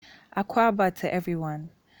Akwaba to everyone.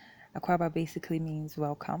 Akwaba basically means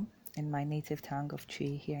welcome in my native tongue of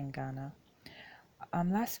Tree here in Ghana.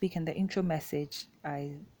 Last week in the intro message,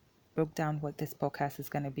 I broke down what this podcast is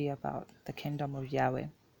going to be about: the kingdom of Yahweh,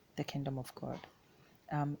 the kingdom of God.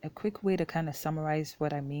 A quick way to kind of summarize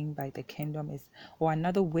what I mean by the kingdom is, or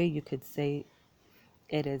another way you could say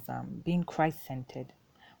it is, being Christ centered.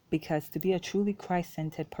 Because to be a truly Christ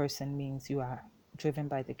centered person means you are driven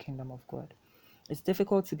by the kingdom of God. It's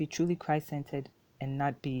difficult to be truly Christ centered and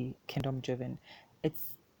not be kingdom driven. It's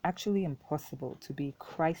actually impossible to be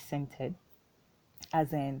Christ centered,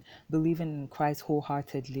 as in believing in Christ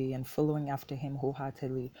wholeheartedly and following after Him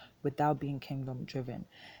wholeheartedly without being kingdom driven.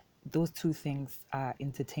 Those two things are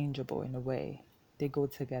interchangeable in a way. They go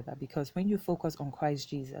together because when you focus on Christ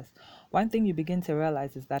Jesus, one thing you begin to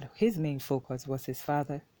realize is that His main focus was His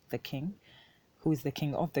Father, the King, who is the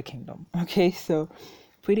King of the kingdom. Okay, so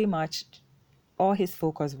pretty much all His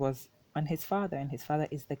focus was on His Father, and His Father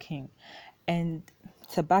is the King. And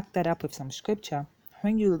to back that up with some scripture,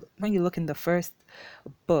 when you look in the first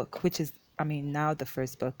book, which is, I mean, now the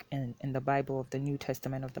first book in the Bible, of the New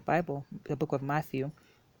Testament of the Bible, the book of Matthew,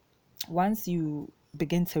 once you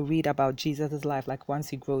begin to read about Jesus' life, like once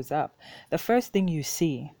he grows up, the first thing you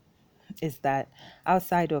see is that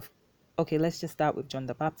outside of, okay, let's just start with John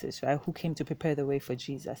the Baptist, right, who came to prepare the way for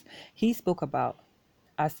Jesus. He spoke about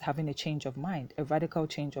us having a change of mind, a radical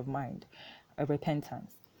change of mind, a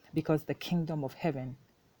repentance, because the kingdom of heaven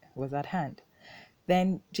was at hand.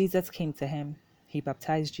 Then Jesus came to him. He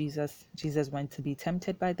baptized Jesus. Jesus went to be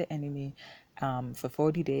tempted by the enemy. For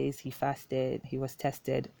 40 days, he fasted. He was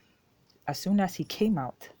tested. As soon as he came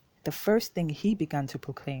out, the first thing he began to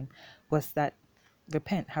proclaim was that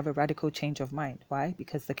repent, have a radical change of mind. Why?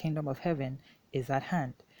 Because the kingdom of heaven is at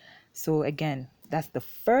hand. So again, that's the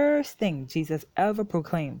first thing Jesus ever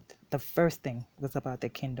proclaimed. The first thing was about the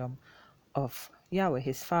kingdom of Yahweh,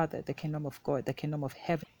 his Father, the kingdom of God, the kingdom of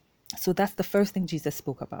heaven. So that's the first thing Jesus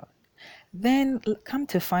spoke about. Then come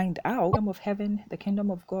to find out, the kingdom of heaven, the kingdom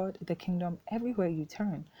of God, the kingdom everywhere you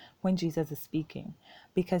turn when Jesus is speaking,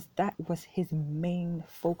 because that was his main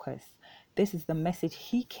focus. This is the message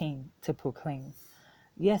he came to proclaim.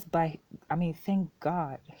 Yes, thank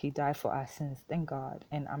God he died for our sins. Thank God.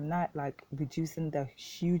 And I'm not like reducing the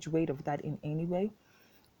huge weight of that in any way.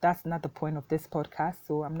 That's not the point of this podcast.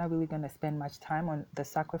 So I'm not really going to spend much time on the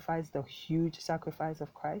sacrifice, the huge sacrifice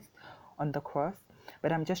of Christ on the cross.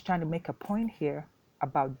 But I'm just trying to make a point here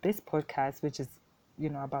about this podcast, which is,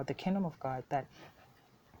 about the kingdom of God, that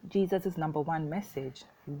Jesus' number one message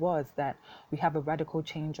was that we have a radical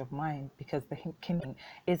change of mind because the kingdom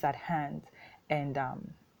is at hand and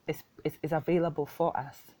is available for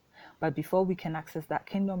us. But before we can access that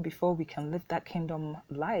kingdom, before we can live that kingdom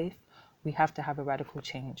life, we have to have a radical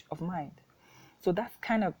change of mind. So that's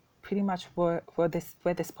kind of pretty much where this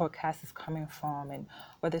podcast is coming from and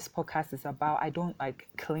what this podcast is about. I don't like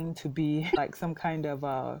claim to be like some kind of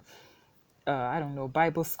I don't know,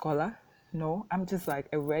 Bible scholar. No, I'm just like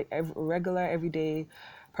a regular, everyday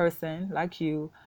person like you